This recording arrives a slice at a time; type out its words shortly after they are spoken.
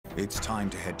It's time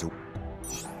to head to...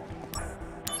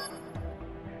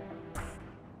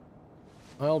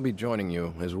 I'll be joining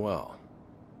you as well.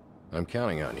 I'm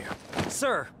counting on you.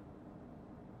 Sir!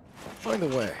 By the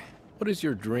way, what is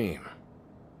your dream?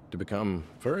 To become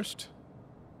first?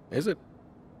 Is it?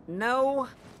 No.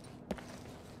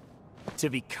 To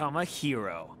become a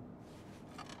hero.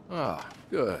 Ah,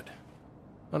 good.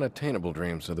 Unattainable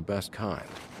dreams are the best kind.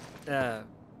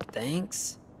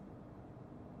 Thanks?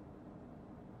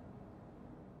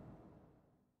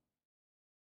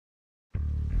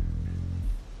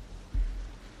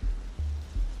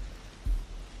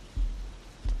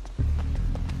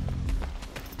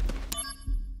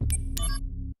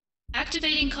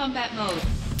 Activating combat mode.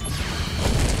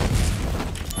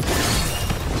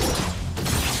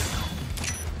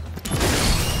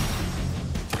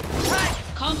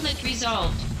 Conflict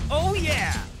resolved. Oh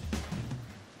yeah!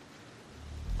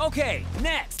 Okay,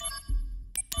 next!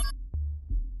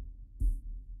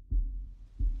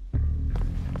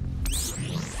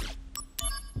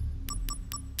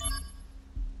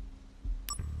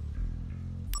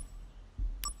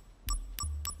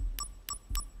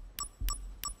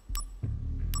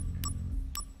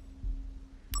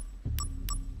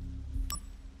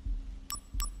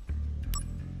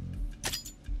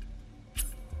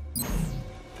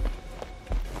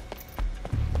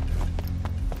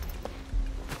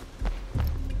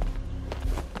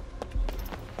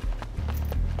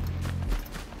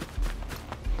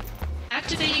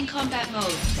 Activating combat mode.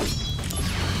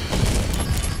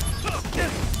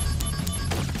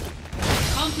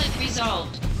 Conflict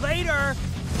resolved. Later!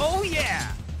 Oh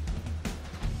yeah!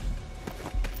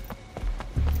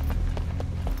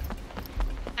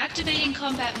 Activating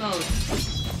combat mode.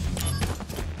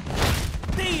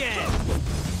 The end!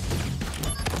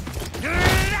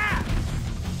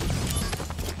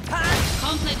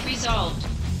 Conflict resolved.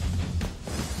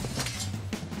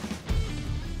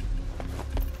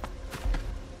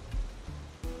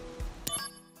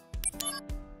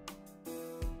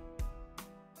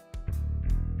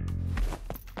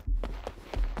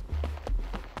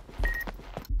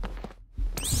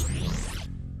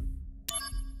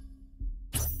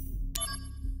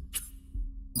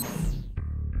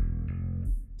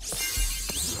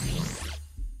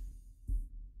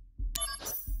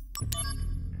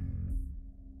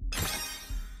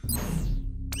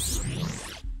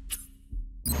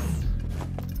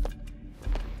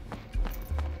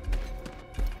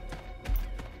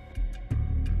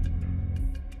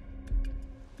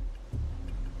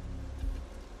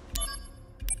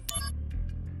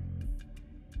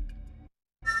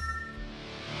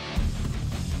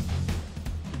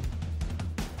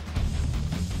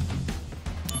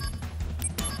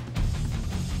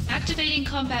 Activating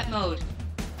combat mode.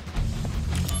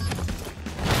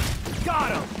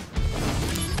 Got him!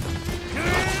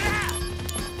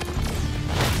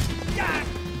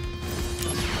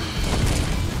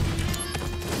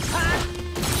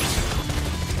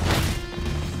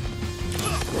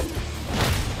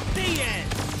 The end!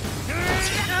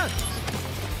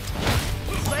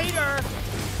 Later!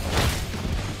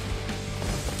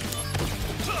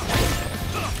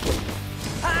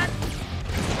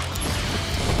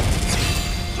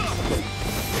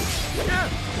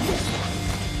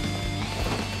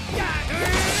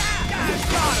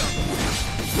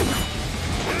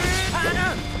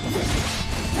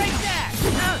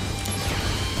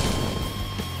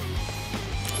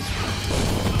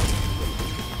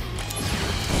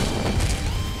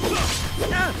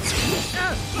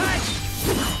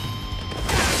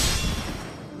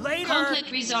 Later!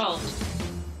 Conflict resolved.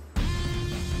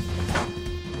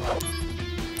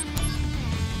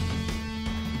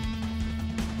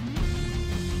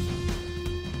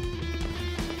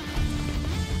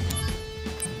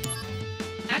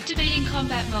 Activating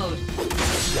combat mode.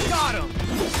 Got him!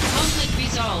 Conflict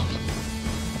resolved.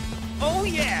 Oh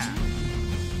yeah!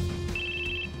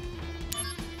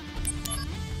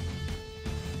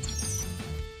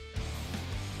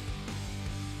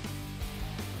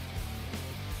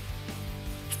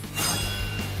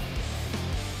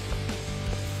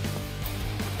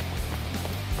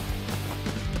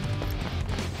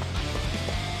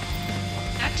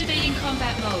 Activating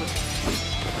combat mode.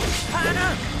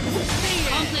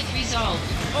 Conflict resolved.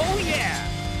 Oh yeah!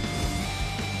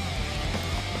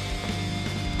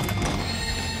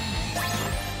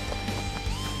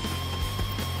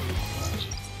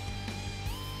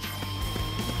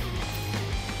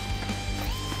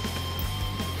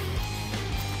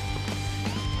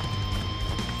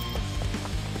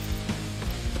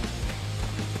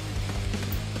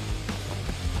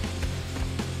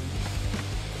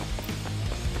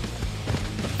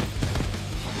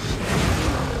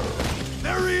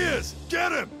 is!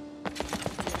 Get him!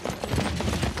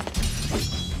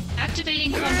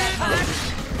 Activating combat mode.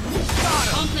 Got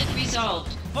him! Conflict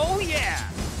resolved. Oh yeah!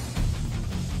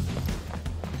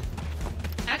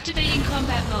 Activating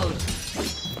combat mode.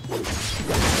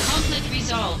 Conflict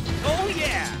resolved. Oh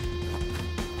yeah!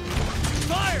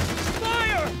 Fire!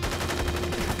 Fire!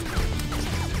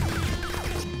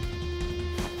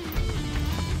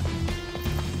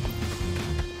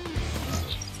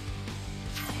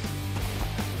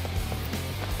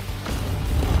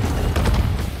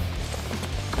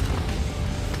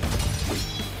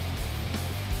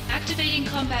 Activating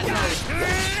combat mode.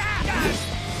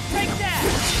 Take that!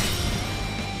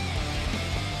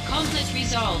 Conflict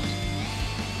resolved.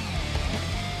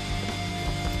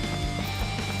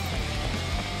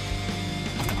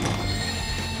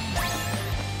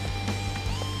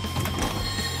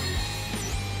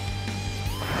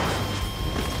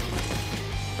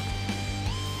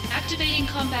 Activating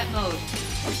combat mode.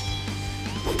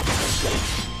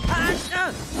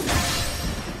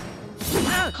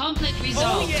 Conflict Oh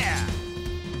resolved. yeah!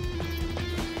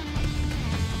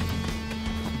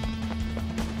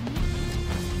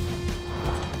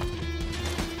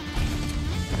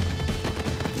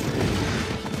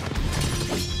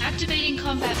 Activating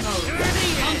combat mode.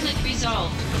 Conflict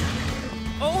resolved.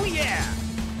 Oh yeah!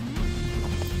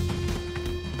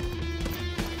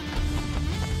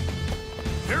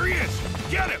 Here he is!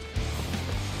 Get him!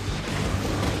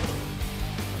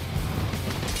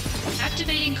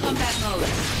 Activating combat mode.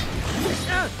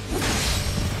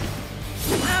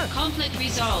 Conflict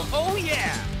resolved. Oh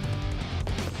yeah!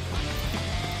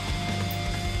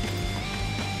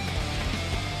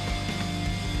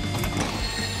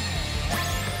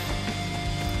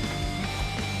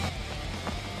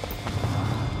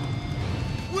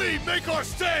 We make our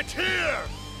stand here!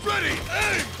 Ready,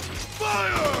 aim,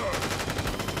 fire!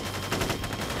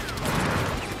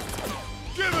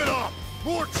 Give it up!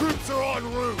 More troops are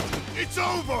en route! It's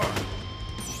over!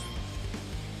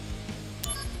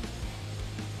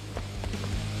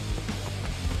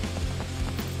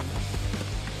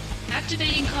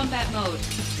 Activating combat mode.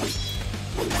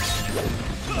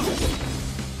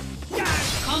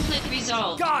 Conflict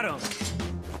resolved. Got him!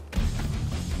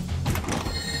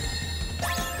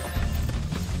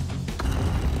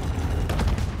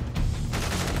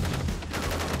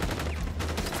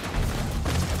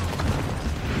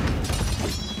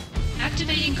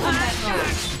 Activating combat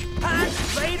mode.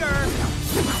 Later!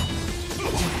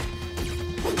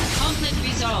 Conflict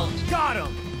resolved. Got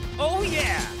him! Oh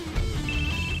yeah!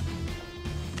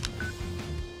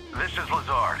 This is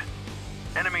Lazard.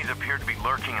 Enemies appear to be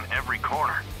lurking in every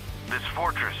corner. This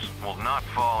fortress will not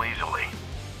fall easily.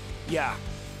 Yeah.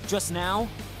 Just now,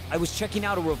 I was checking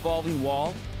out a revolving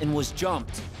wall and was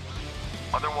jumped.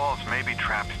 Other walls may be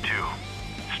trapped too.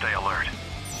 Stay alert.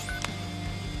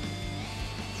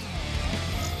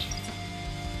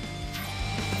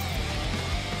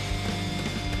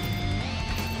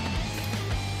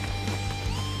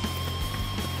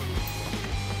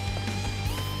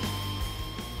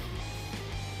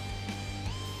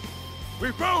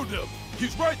 We found him!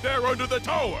 He's right there under the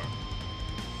tower!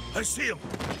 I see him!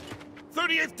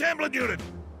 38th Tamblin Unit!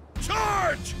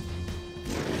 Charge!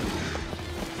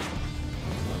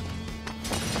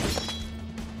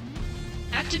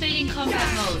 Activating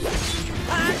combat mode.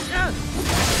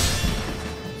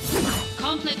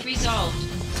 Conflict resolved.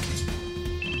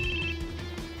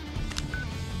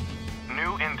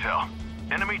 New intel.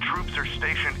 Enemy troops are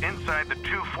stationed inside the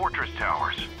 2 fortress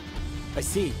towers. I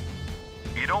see.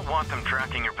 You don't want them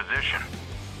tracking your position.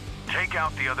 Take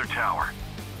out the other tower.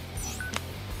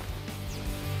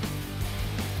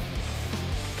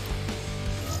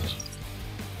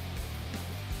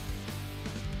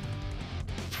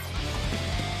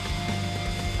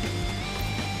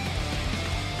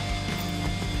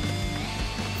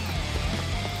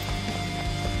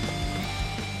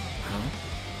 Huh?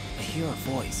 I hear a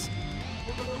voice.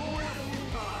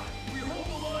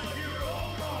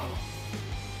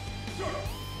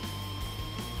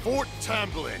 Fort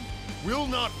Tamblin will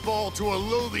not fall to a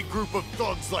lowly group of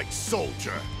thugs like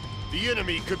Soldier. The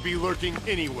enemy could be lurking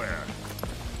anywhere.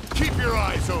 Keep your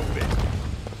eyes open.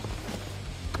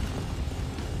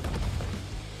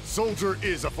 Soldier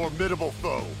is a formidable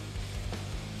foe.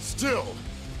 Still,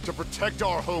 to protect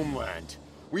our homeland,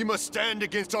 we must stand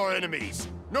against our enemies,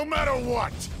 no matter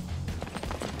what!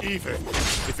 Even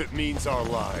if it means our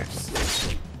lives.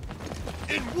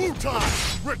 In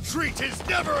Wutai, retreat is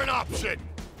never an option!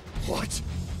 What?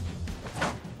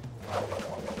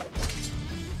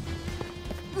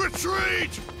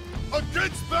 Retreat!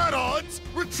 Against bad odds,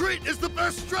 retreat is the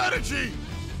best strategy!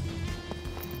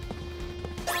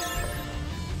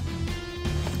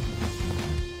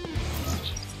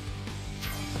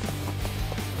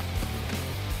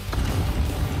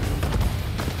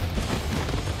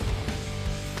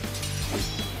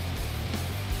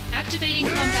 Activating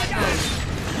combat mode.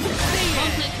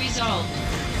 Conflict resolved.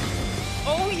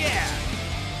 Oh yeah!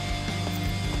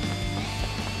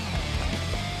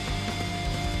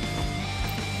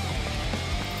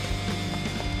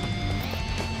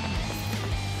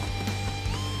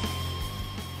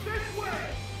 This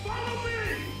way! Follow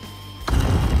me!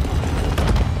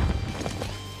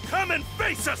 Come and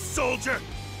face us, soldier!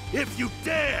 If you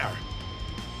dare!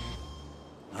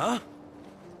 Huh?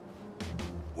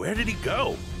 Where did he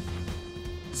go?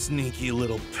 Sneaky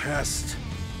little pest.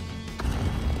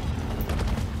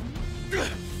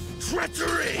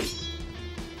 Treachery!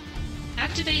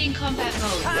 Activating combat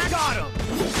mode. I got him!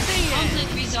 See ya!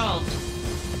 Conflict resolved.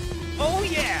 Oh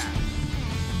yeah!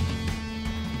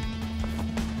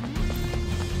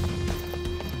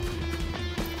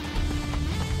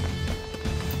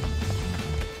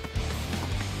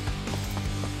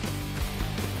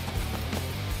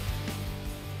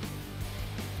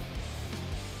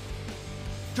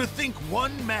 To think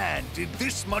one man did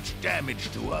this much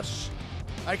damage to us.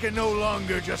 I can no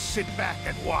longer just sit back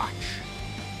and watch.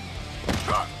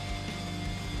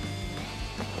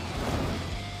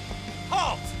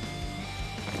 Halt!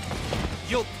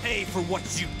 You'll pay for what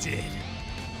you did.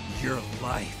 Your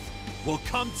life will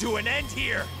come to an end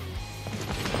here.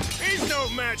 He's no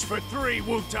match for 3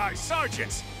 Wutai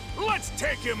sergeants. Let's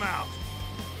take him out.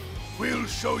 We'll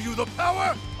show you the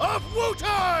power of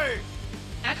Wutai!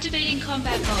 Activating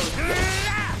combat mode.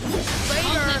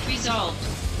 Conflict resolved.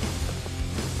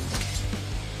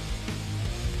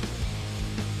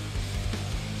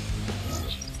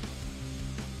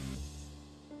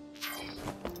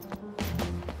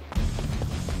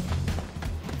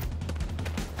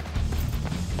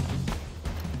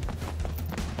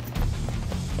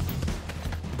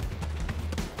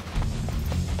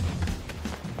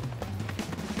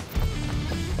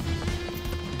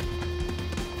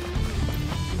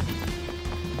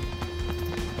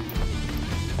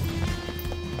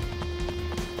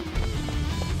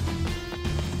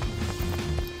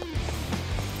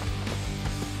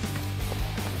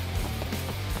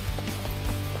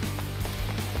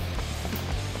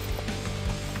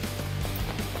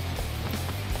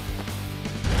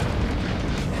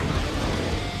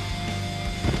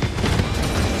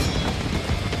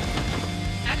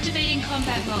 Activating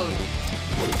combat mode.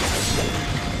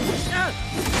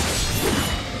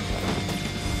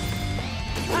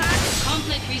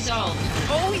 Conflict resolved.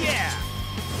 Oh yeah!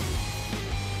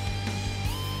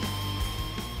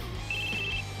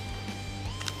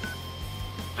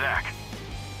 Zach,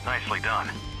 nicely done.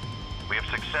 We have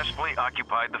successfully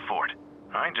occupied the fort.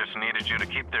 I just needed you to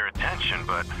keep their attention,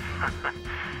 but...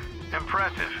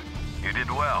 impressive. You did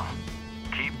well.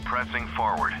 Keep pressing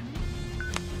forward.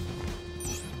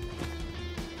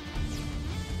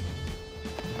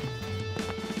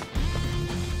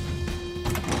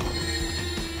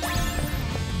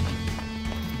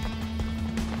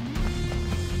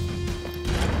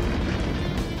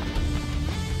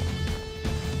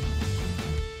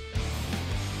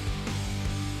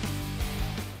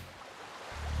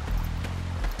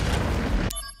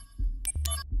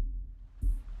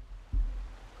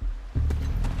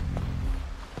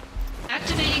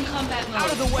 Activating combat mode.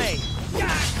 Out of the way!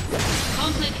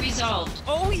 Conflict resolved.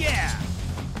 Oh yeah!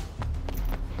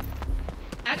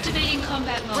 Activating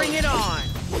combat mode. Bring it on!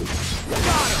 Got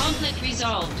him! Conflict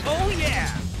resolved. Oh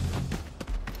yeah!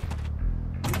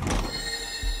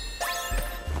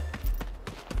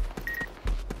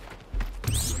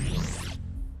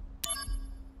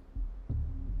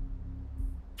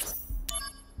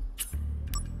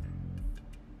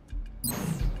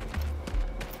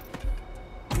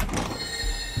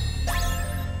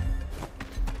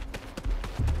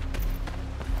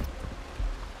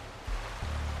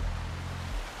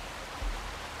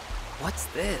 What's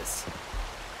this?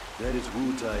 That is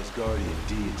Wutai's guardian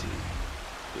deity,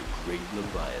 the Great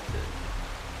Leviathan.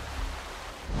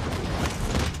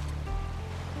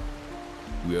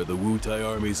 We are the Wutai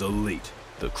Army's elite,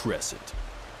 the Crescent.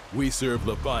 We serve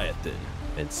Leviathan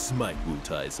and smite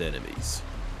Wutai's enemies.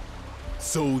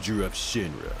 Soldier of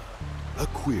Shinra, a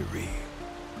query.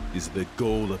 Is the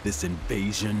goal of this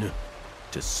invasion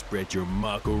to spread your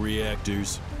Mako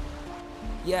reactors?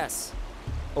 Yes.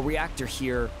 A reactor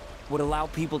here would allow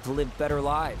people to live better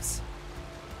lives.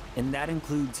 And that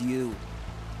includes you.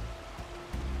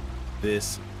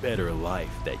 This better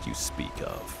life that you speak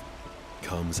of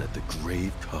comes at the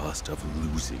grave cost of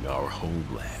losing our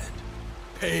homeland.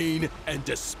 Pain and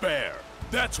despair,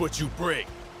 that's what you bring.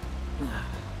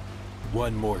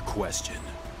 One more question.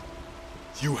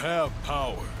 You have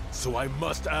power, so I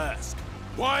must ask,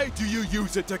 why do you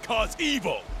use it to cause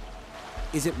evil?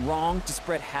 Is it wrong to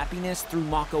spread happiness through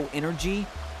Mako energy?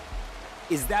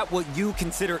 Is that what you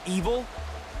consider evil?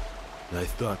 I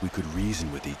thought we could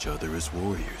reason with each other as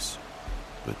warriors.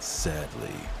 But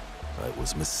sadly, I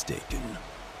was mistaken.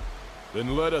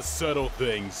 Then let us settle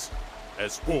things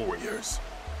as warriors.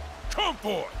 Come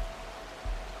forth!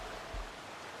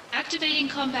 Activating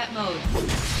combat mode.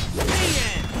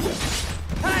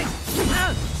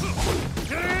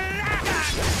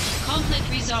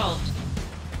 Conflict resolved.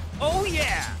 Oh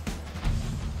yeah!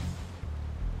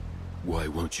 Why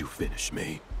won't you finish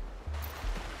me?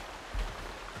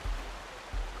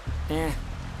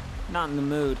 Not in the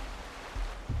mood.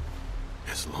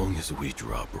 As long as we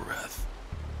draw breath,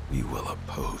 we will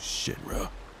oppose Shinra.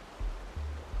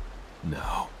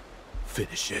 Now,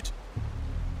 finish it.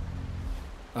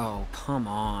 Oh, come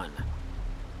on.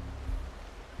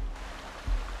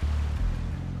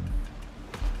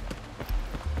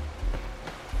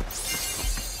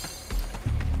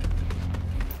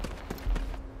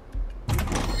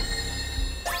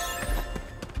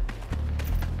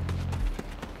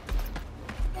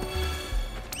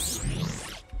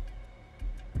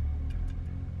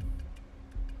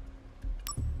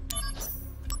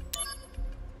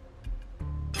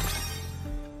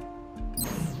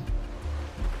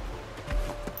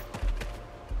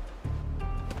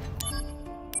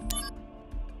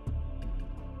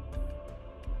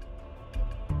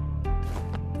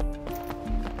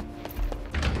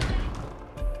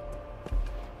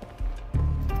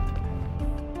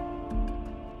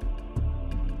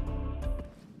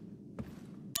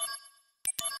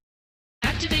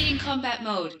 Activating combat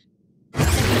mode. Take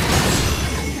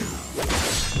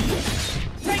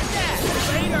that!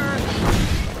 Later!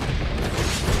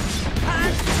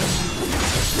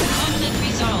 Conflict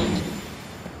resolved.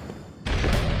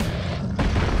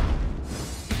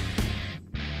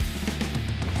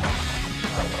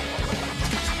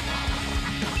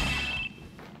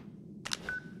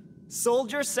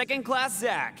 Soldier second class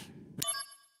Zack.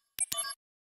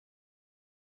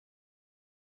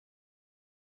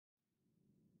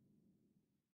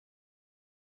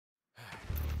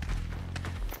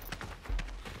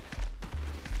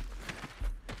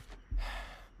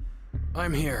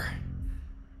 I'm here.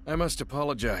 I must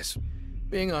apologize.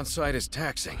 Being on site is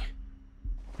taxing.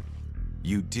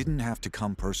 You didn't have to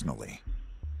come personally.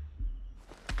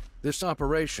 This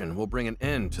operation will bring an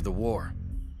end to the war.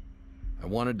 I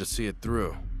wanted to see it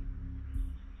through.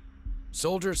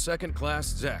 Soldier second class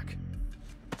Zack.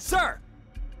 Sir!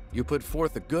 You put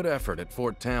forth a good effort at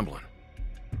Fort Tamblin.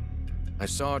 I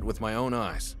saw it with my own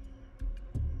eyes.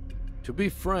 To be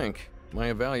frank, my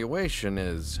evaluation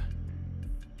is...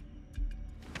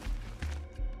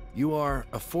 You are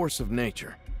a force of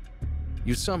nature.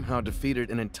 You somehow defeated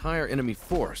an entire enemy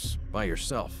force by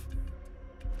yourself.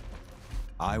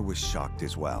 I was shocked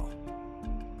as well.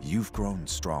 You've grown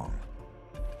strong.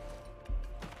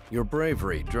 Your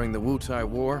bravery during the Wutai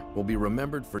War will be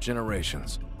remembered for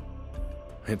generations.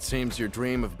 It seems your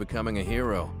dream of becoming a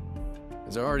hero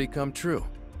has already come true.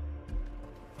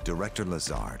 Director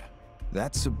Lazard,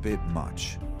 that's a bit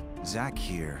much. Zack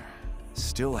here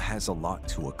still has a lot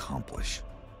to accomplish.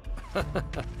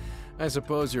 I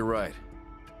suppose you're right.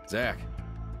 Zack,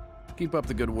 keep up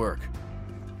the good work.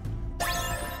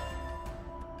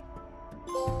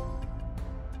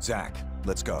 Zack,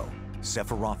 let's go.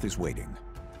 Sephiroth is waiting.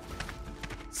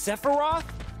 Sephiroth?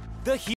 The